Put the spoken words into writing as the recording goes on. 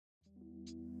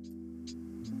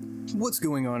What's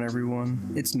going on, everyone?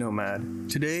 It's Nomad.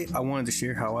 Today I wanted to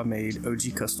share how I made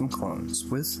OG custom clones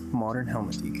with modern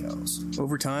helmet decals.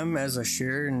 Over time, as I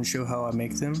share and show how I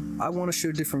make them, I want to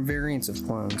show different variants of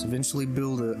clones, eventually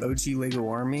build an OG LEGO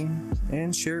army,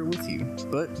 and share it with you.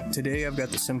 But today I've got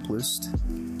the simplest,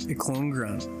 a clone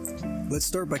Grunt. Let's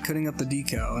start by cutting up the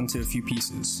decal into a few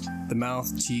pieces. The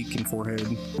mouth, cheek, and forehead,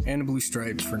 and a blue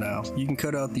stripes for now. You can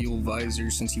cut out the old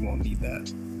visor since you won't need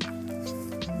that.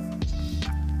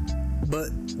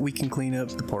 But we can clean up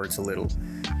the parts a little.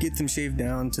 Get them shaved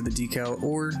down to the decal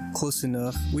or close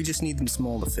enough, we just need them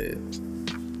small to fit.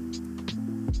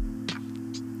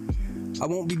 I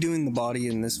won't be doing the body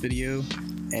in this video,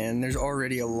 and there's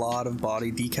already a lot of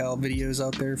body decal videos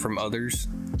out there from others.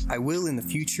 I will in the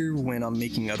future when I'm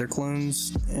making other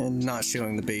clones and not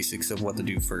showing the basics of what to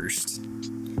do first.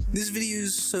 This video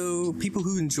is so people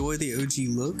who enjoy the OG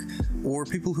look, or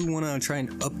people who want to try and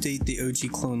update the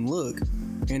OG clone look,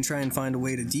 and try and find a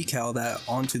way to decal that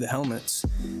onto the helmets,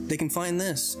 they can find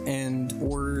this.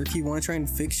 Or if you want to try and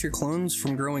fix your clones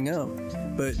from growing up,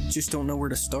 but just don't know where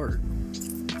to start.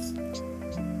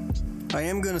 I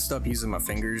am going to stop using my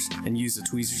fingers and use the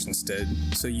tweezers instead,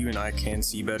 so you and I can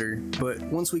see better, but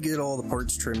once we get all the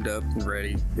parts trimmed up and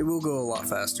ready, it will go a lot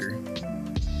faster.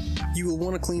 You will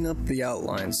want to clean up the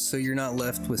outlines so you're not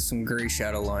left with some gray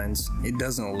shadow lines. It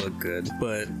doesn't look good,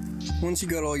 but once you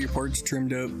got all your parts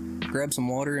trimmed up, grab some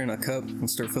water in a cup and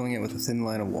start filling it with a thin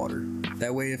line of water.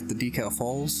 That way if the decal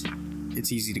falls,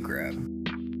 it's easy to grab.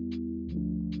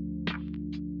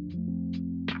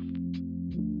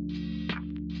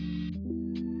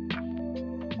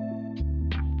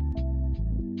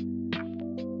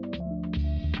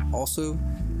 Also,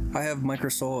 I have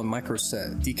Microsol and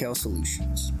Microset decal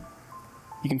solutions.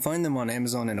 You can find them on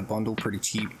Amazon in a bundle pretty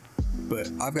cheap, but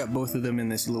I've got both of them in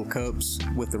these little cups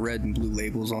with the red and blue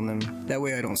labels on them. That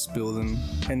way I don't spill them,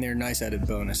 and they're a nice added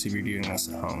bonus if you're doing this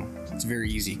at home. It's very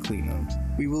easy to clean them.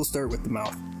 We will start with the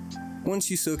mouth.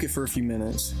 Once you soak it for a few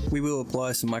minutes, we will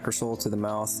apply some Microsol to the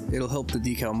mouth. It'll help the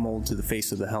decal mold to the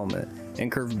face of the helmet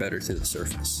and curve better to the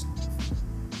surface.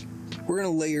 We're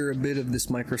going to layer a bit of this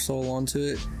Microsol onto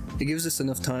it. It gives us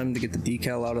enough time to get the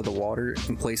decal out of the water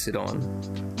and place it on.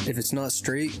 If it's not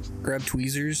straight, grab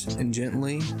tweezers and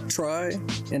gently try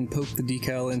and poke the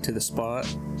decal into the spot.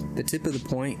 The tip of the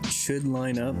point should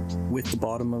line up with the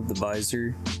bottom of the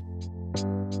visor.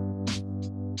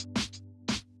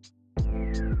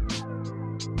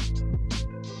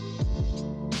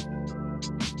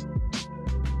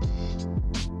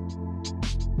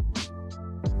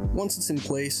 Once it's in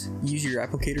place, use your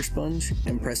applicator sponge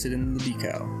and press it into the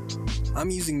decal. I'm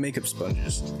using makeup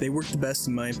sponges. They work the best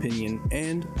in my opinion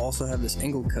and also have this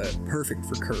angle cut perfect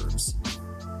for curves.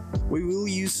 We will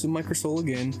use some Microsol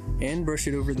again and brush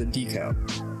it over the decal.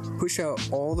 Push out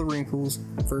all the wrinkles,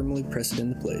 firmly press it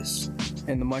into place,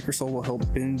 and the Microsol will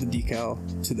help bend the decal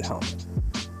to the helmet.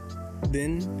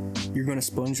 Then you're going to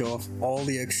sponge off all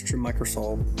the extra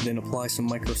Microsol, then apply some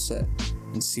Microset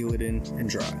and seal it in and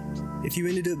dry. If you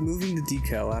ended up moving the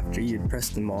decal after you had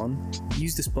pressed them on,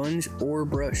 use the sponge or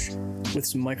brush with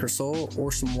some Microsol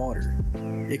or some water.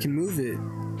 It can move it,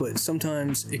 but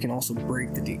sometimes it can also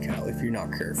break the decal if you're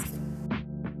not careful.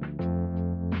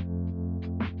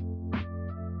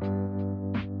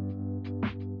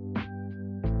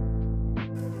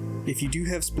 If you do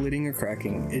have splitting or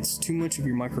cracking, it's too much of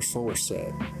your Microsol or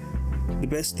set. The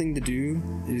best thing to do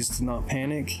is to not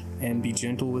panic and be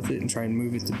gentle with it and try and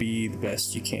move it to be the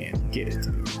best you can get it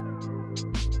to be.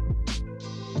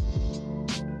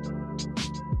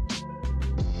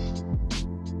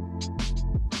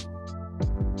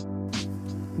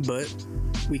 But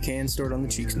we can start on the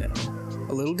cheeks now.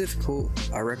 A little difficult,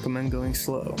 I recommend going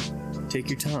slow. Take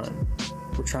your time.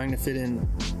 We're trying to fit in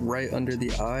right under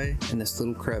the eye and this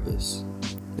little crevice,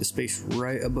 the space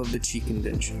right above the cheek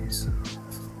indentions.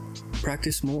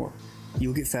 Practice more.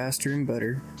 You'll get faster and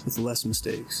better with less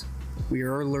mistakes. We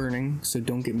are learning, so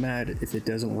don't get mad if it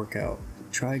doesn't work out.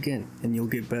 Try again and you'll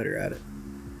get better at it.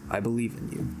 I believe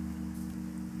in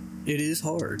you. It is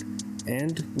hard,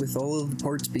 and with all of the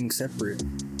parts being separate,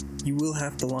 you will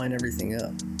have to line everything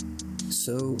up.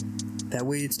 So that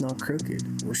way it's not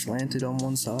crooked or slanted on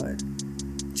one side.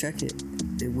 Check it.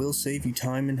 It will save you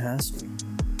time and hassle.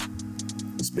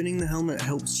 Spinning the helmet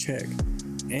helps check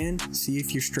and see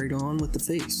if you're straight on with the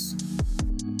face.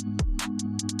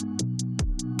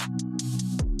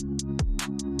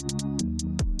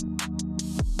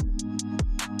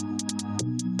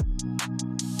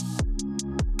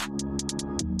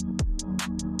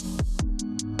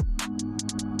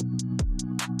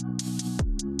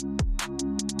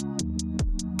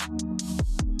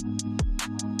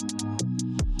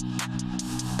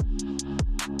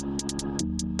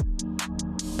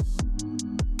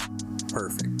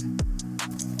 Perfect.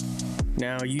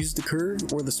 Now use the curve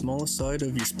or the smallest side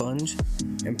of your sponge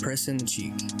and press in the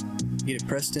cheek. Get it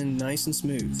pressed in nice and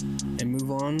smooth, and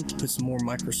move on to put some more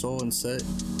microsol and set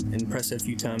and press it a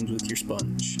few times with your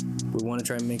sponge. We want to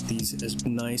try and make these as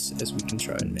nice as we can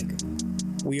try and make them.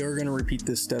 We are going to repeat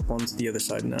this step onto the other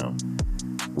side now.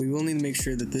 We will need to make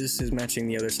sure that this is matching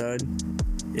the other side.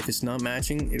 If it's not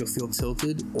matching, it'll feel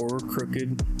tilted or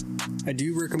crooked. I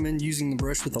do recommend using the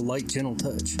brush with a light, gentle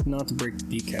touch, not to break the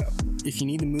decal. If you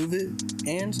need to move it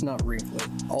and not wrinkle it,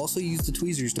 also use the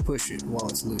tweezers to push it while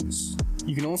it's loose.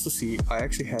 You can also see I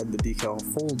actually had the decal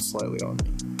fold slightly on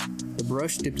me. The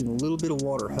brush dipped in a little bit of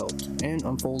water helped, and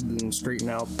unfolded and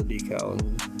straightened out the decal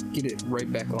and get it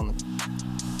right back on.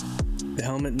 The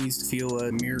helmet needs to feel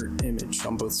a mirror image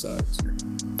on both sides.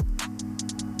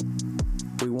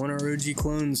 We want our OG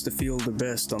clones to feel the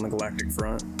best on the galactic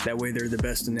front, that way they're the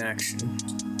best in action.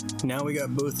 Now we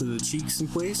got both of the cheeks in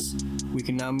place, we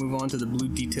can now move on to the blue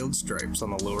detailed stripes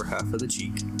on the lower half of the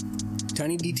cheek.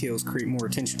 Tiny details create more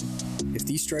attention. If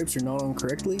these stripes are not on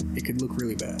correctly, it could look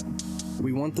really bad.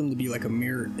 We want them to be like a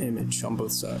mirror image on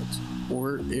both sides,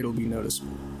 or it'll be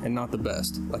noticeable, and not the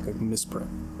best, like a misprint.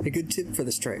 A good tip for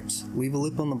the stripes, leave a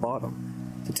lip on the bottom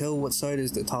to tell what side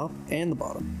is the top and the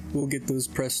bottom. We'll get those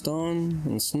pressed on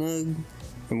and snug,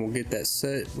 and we'll get that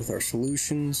set with our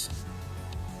solutions.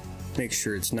 Make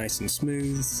sure it's nice and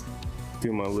smooth.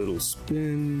 Do my little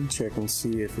spin, check and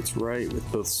see if it's right with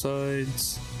both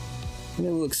sides. And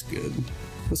it looks good.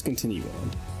 Let's continue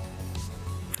on.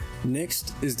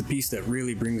 Next is the piece that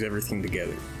really brings everything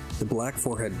together, the black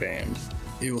forehead band.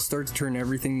 It will start to turn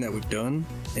everything that we've done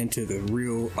into the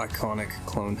real iconic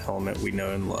clone helmet we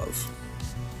know and love.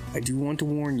 I do want to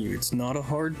warn you, it's not a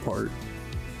hard part,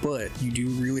 but you do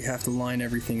really have to line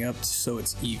everything up so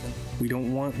it's even. We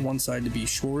don't want one side to be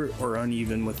short or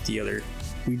uneven with the other.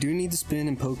 We do need to spin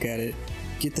and poke at it,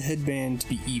 get the headband to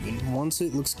be even. Once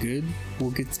it looks good,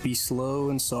 we'll get to be slow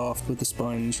and soft with the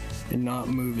sponge and not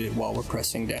move it while we're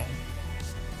pressing down.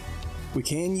 We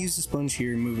can use the sponge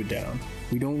here and move it down.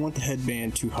 We don't want the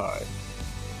headband too high.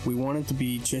 We want it to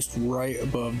be just right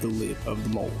above the lid of the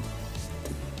mold.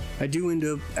 I do end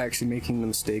up actually making the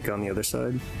mistake on the other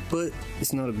side, but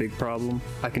it's not a big problem.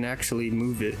 I can actually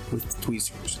move it with the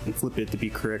tweezers and flip it to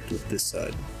be correct with this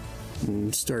side.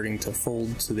 I'm starting to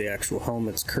fold to the actual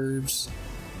helmet's curves.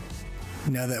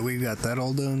 Now that we've got that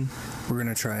all done, we're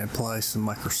going to try and apply some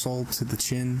microsol to the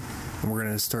chin, and we're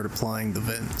going to start applying the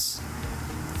vents.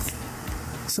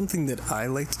 Something that I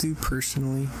like to do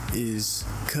personally is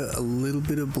cut a little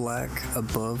bit of black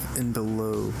above and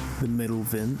below the middle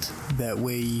vent. That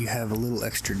way you have a little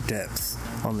extra depth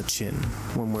on the chin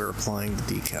when we're applying the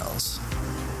decals.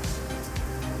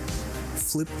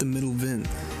 Flip the middle vent,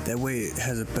 that way it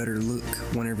has a better look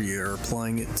whenever you are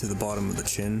applying it to the bottom of the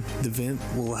chin. The vent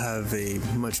will have a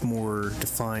much more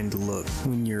defined look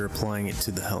when you're applying it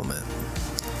to the helmet.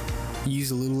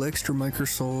 Use a little extra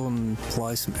microsol and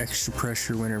apply some extra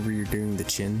pressure whenever you're doing the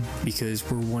chin, because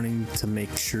we're wanting to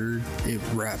make sure it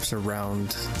wraps around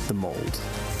the mold.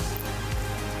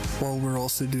 While we're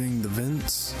also doing the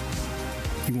vents,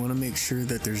 you want to make sure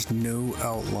that there's no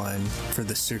outline for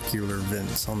the circular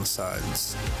vents on the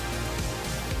sides.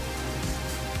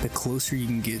 The closer you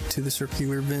can get to the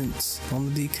circular vents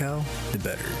on the decal, the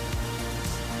better.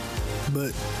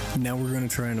 But now we're going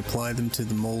to try and apply them to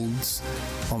the molds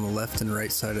on the left and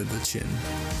right side of the chin.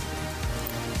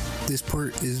 This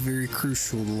part is very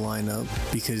crucial to line up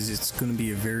because it's going to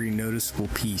be a very noticeable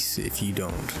piece if you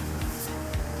don't.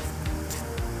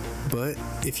 But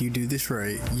if you do this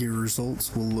right, your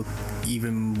results will look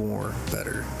even more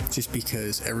better, just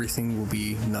because everything will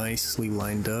be nicely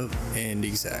lined up and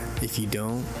exact. If you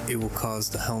don't, it will cause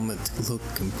the helmet to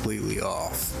look completely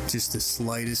off. Just the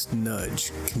slightest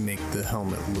nudge can make the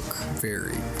helmet look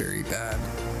very, very bad.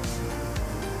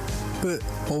 But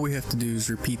all we have to do is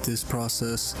repeat this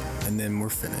process and then we're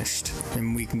finished.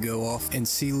 And we can go off and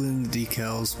seal in the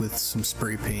decals with some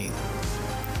spray paint.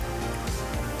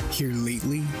 Here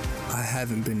lately, I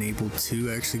haven't been able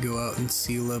to actually go out and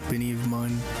seal up any of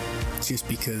mine just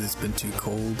because it's been too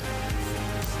cold.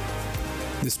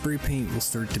 The spray paint will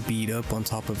start to bead up on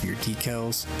top of your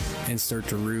decals and start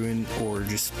to ruin or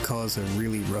just cause a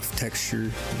really rough texture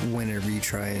whenever you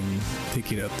try and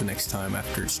pick it up the next time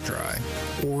after it's dry,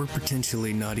 or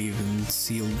potentially not even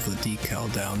seal the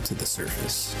decal down to the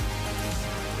surface.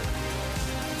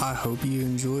 I hope you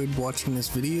enjoyed watching this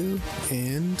video,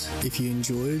 and if you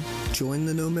enjoyed, join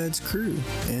the Nomads crew,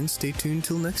 and stay tuned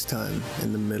till next time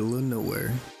in the middle of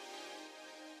nowhere.